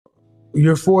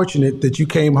you're fortunate that you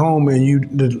came home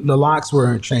and the locks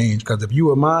weren't changed. Because if you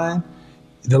were mine,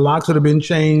 the locks would have been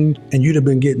changed and you'd have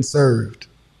been getting served.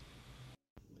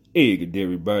 Hey, good day,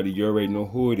 everybody. You already know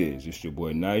who it is. It's your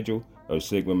boy Nigel of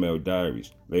Sigma Male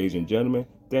Diaries. Ladies and gentlemen,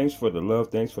 thanks for the love,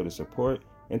 thanks for the support,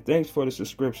 and thanks for the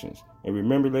subscriptions. And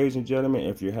remember, ladies and gentlemen,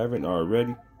 if you haven't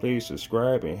already, please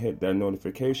subscribe and hit that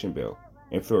notification bell.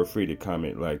 And feel free to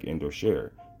comment, like, and or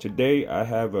share. Today, I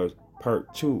have a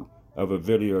part 2 of a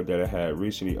video that I had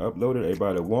recently uploaded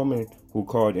about a woman who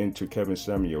called into Kevin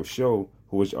Samuel's show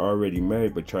who was already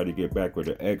married but tried to get back with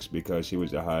her ex because he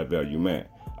was a high-value man.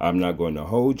 I'm not going to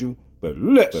hold you, but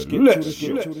let's get to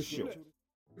the show.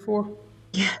 Before?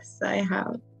 Yes, I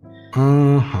have.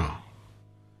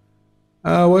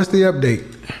 What's the update?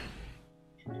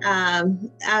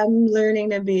 I'm learning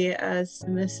to be a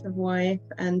submissive wife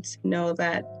and to know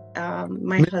that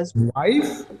my husband...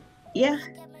 Wife? Yeah.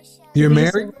 You're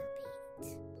married?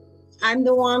 I'm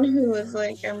the one who was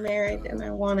like, I'm married and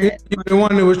I want it. You're the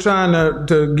one who was trying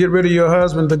to get rid of your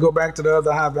husband to go back to the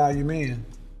other high-value man.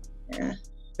 Yeah.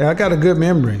 Yeah, I got a good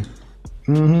memory.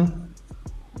 Mm-hmm.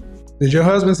 Did your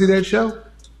husband see that show?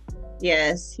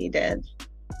 Yes, he did.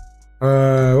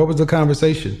 What was the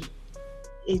conversation?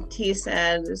 He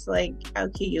said, it's like, how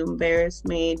can you embarrass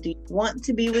me? Do you want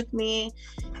to be with me?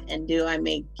 And do I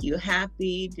make you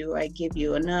happy? Do I give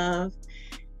you enough?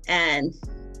 And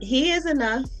he is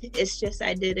enough. It's just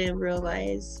I didn't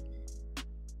realize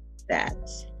that.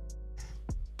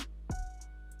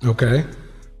 Okay.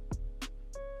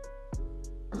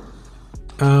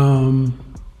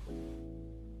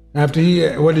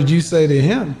 What did you say to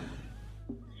him?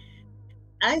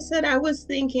 I said I was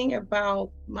thinking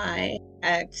about my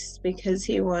ex because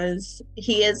he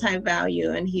is high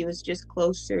value and he was just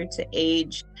closer to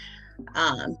age.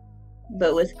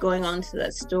 But with going on to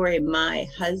that story, my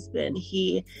husband,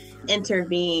 he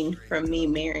intervened from me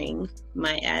marrying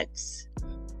my ex.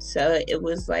 So it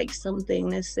was like something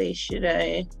to say,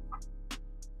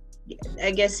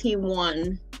 I guess he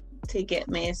won to get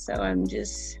me. So I'm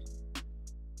just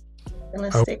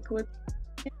gonna stick with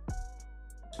it.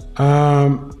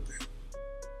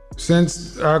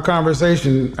 Since our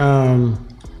conversation,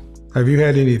 have you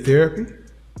had any therapy?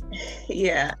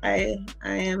 Yeah, I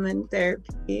am in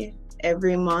therapy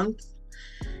every month.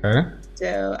 Okay.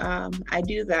 So I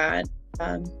do that.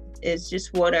 It's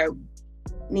just what I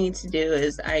need to do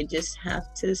is I just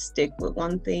have to stick with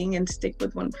one thing and stick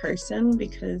with one person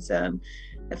because I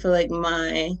feel like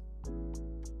my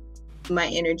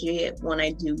energy when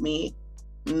I do meet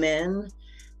men,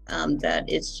 that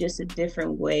it's just a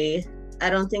different way. I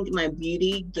don't think my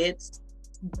beauty gets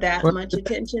that much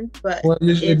attention, but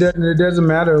it doesn't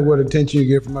matter what attention you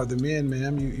get from other men,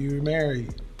 ma'am. You're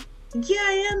married. Yeah,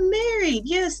 I am married.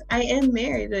 Yes, I am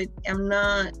married. Like, I'm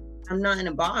not in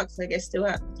a box. Like, I still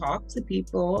have to talk to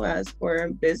people as for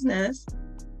business.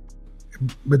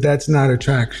 But that's not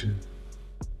attraction.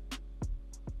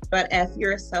 But if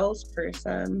you're a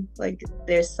salesperson, like,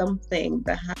 there's something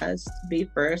that has to be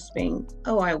first being,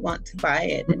 oh, I want to buy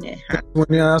it, and it has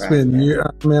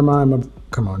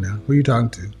come on now. Who are you talking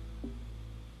to?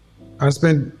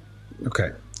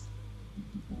 Okay.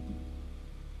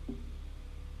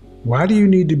 Why do you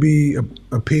need to be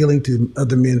appealing to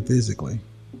other men physically?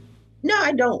 No,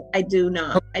 I don't. I do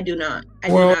not. I do not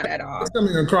at all. It's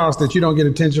coming across that you don't get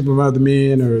attention from other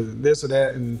men or this or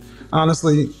that. And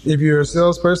honestly, if you're a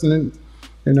salesperson,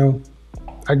 then,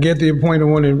 I get the point of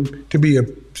wanting to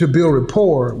build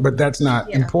rapport, but that's not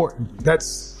important.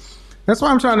 That's why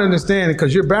I'm trying to understand,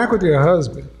 because you're back with your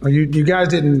husband. Or you guys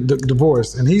didn't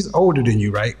divorce, and he's older than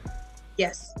you, right?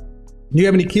 Yes. Do you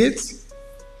have any kids?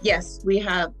 Yes, we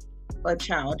have a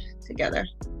child together.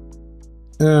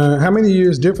 How many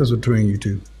years difference between you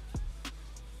two?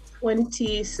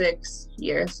 26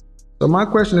 years. So my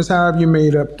question is, how have you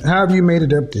made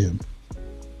it up to him?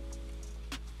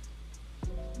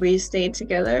 We stayed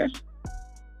together.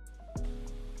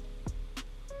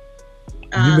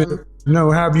 Have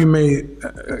you made?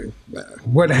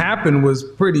 What happened was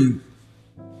pretty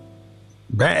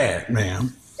bad,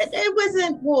 ma'am. It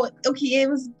wasn't. Well, okay, it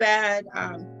was bad.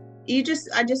 I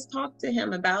just talked to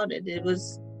him about it. It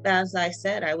was, as I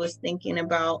said, I was thinking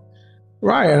about.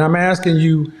 Right, and I'm asking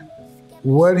you,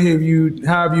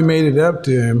 how have you made it up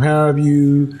to him? How have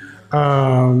you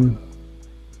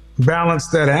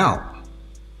balanced that out?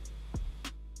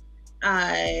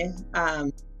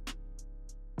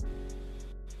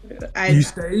 You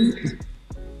stayed?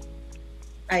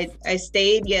 I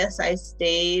stayed. Yes, I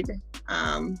stayed.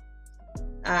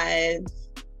 I've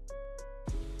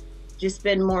just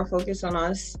been more focused on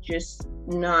us, just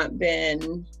not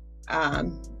been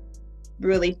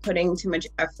really putting too much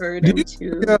effort Do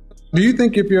into. you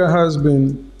think if your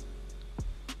husband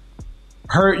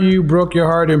hurt you, broke your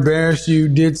heart, embarrassed you,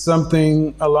 did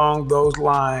something along those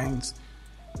lines,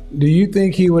 do you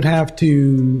think he would have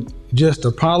to just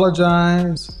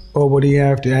apologize, or would he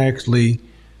have to actually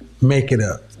make it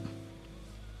up?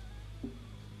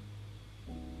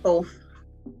 Both.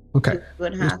 Okay.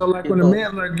 Would have So like to when a both.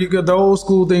 man, like you got the old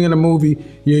school thing in the movie,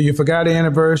 you forgot the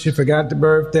anniversary, you forgot the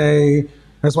birthday.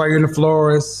 That's why you're in the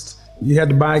florist. You had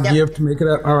to buy a gift to make it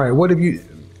up. All right. What have you?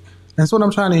 That's what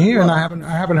I'm trying to hear, and I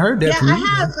haven't heard that Yeah, from you.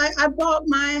 I have. I bought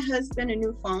my husband a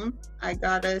new phone. I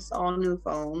got us all new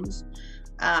phones.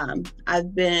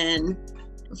 I've been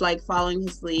like following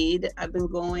his lead. I've been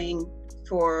going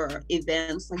for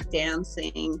events like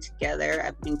dancing together.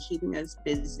 I've been keeping us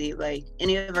busy. Like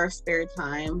any of our spare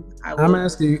time, I'm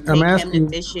asking him to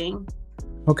fishing.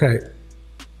 Okay.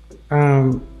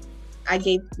 I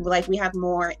gave we have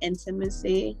more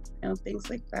intimacy, things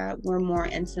like that. We're more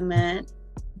intimate.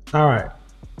 All right.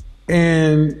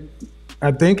 And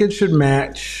I think it should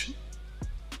match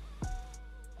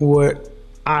what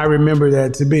I remember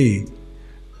that to be.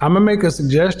 I'm gonna make a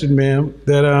suggestion, ma'am,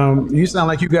 that you sound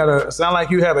like you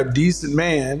have a decent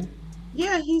man.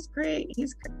 Yeah, he's great.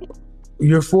 He's great.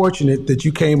 You're fortunate that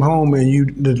you came home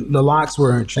and the locks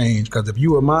weren't changed, because if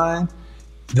you were mine,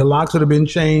 the locks would have been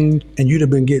changed and you'd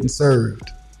have been getting served.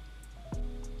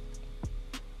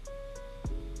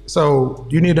 So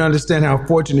you need to understand how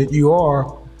fortunate you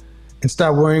are and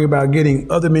stop worrying about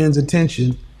getting other men's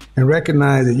attention and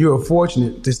recognize that you are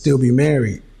fortunate to still be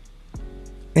married.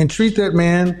 And treat that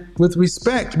man with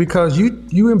respect, because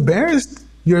you embarrassed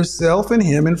yourself and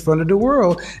him in front of the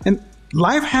world. And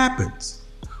life happens.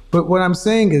 But what I'm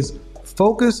saying is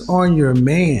focus on your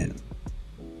man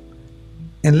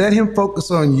and let him focus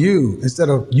on you instead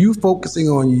of you focusing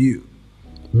on you.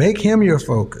 Make him your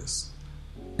focus.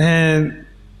 And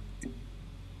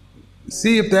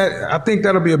see if I think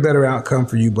that'll be a better outcome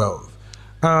for you both.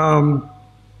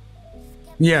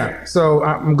 Yeah, so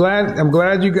I'm glad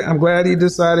he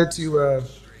decided to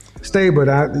stay, but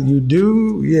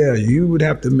you would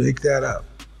have to make that up.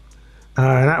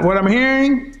 What I'm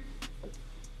hearing,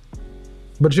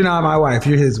 but you're not my wife,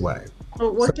 you're his wife.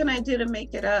 Well, what can I do to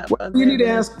make it up? Well, you need to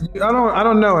ask. I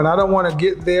don't know, and I don't want to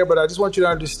get there, but I just want you to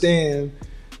understand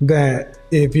that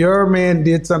if your man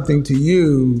did something to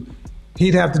you,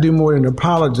 he'd have to do more than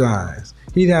apologize.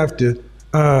 He'd have to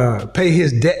pay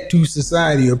his debt to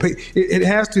society, or pay. It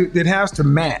has to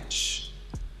match.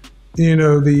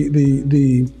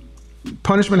 The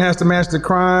punishment has to match the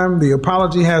crime. The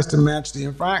apology has to match the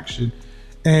infraction.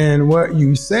 And what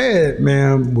you said,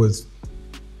 ma'am, was,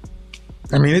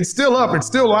 it's still up. It's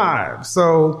still live.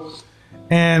 So,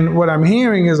 and what I'm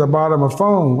hearing is I bought him a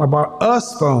phone. I bought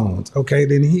us phones. Okay,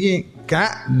 then he ain't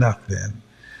got nothing.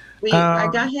 I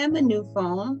got him a new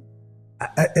phone.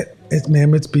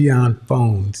 Ma'am, it's beyond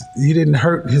phones. You didn't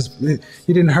hurt his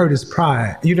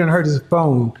pride. You didn't hurt his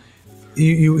phone.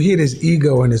 You hit his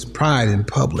ego and his pride in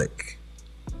public.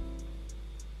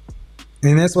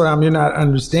 And that's what you're not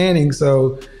understanding.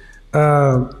 So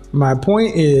my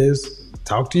point is,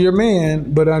 talk to your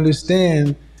man, but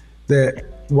understand that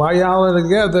while y'all are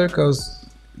together, because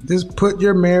just put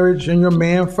your marriage and your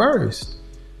man first.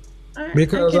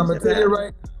 Because I'm gonna tell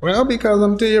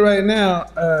you right now,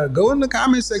 go in the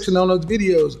comment section on those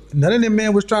videos. None of them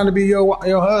men was trying to be your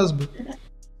husband.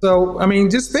 So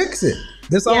just fix it.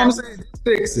 That's all I'm saying. Just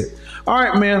fix it. All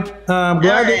right, man. I'm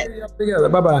glad that you're together.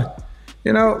 Bye-bye.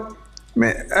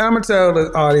 Man, I'm gonna tell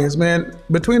the audience, man,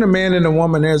 between a man and a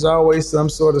woman, there's always some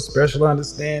sort of special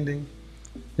understanding.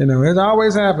 It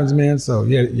always happens, man. So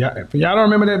if y'all don't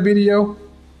remember that video.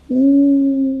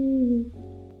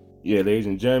 Yeah, ladies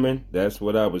and gentlemen, that's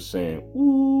what I was saying.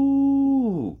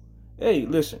 Ooh. Hey,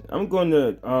 listen, I'm going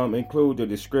to include the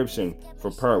description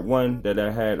for part 1 that I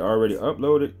had already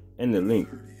uploaded and the link.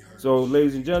 So,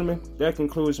 ladies and gentlemen, that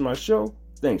concludes my show.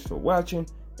 Thanks for watching.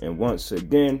 And once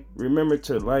again, remember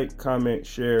to like, comment,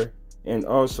 share, and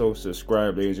also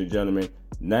subscribe, ladies and gentlemen.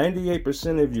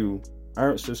 98% of you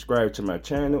aren't subscribed to my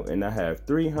channel, and I have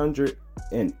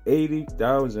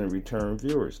 380,000 return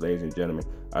viewers, ladies and gentlemen.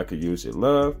 I could use your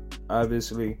love.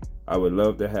 Obviously, I would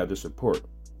love to have the support.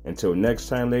 Until next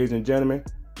time, ladies and gentlemen,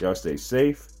 y'all stay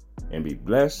safe and be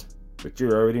blessed, but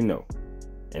you already know.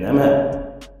 And I'm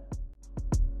out.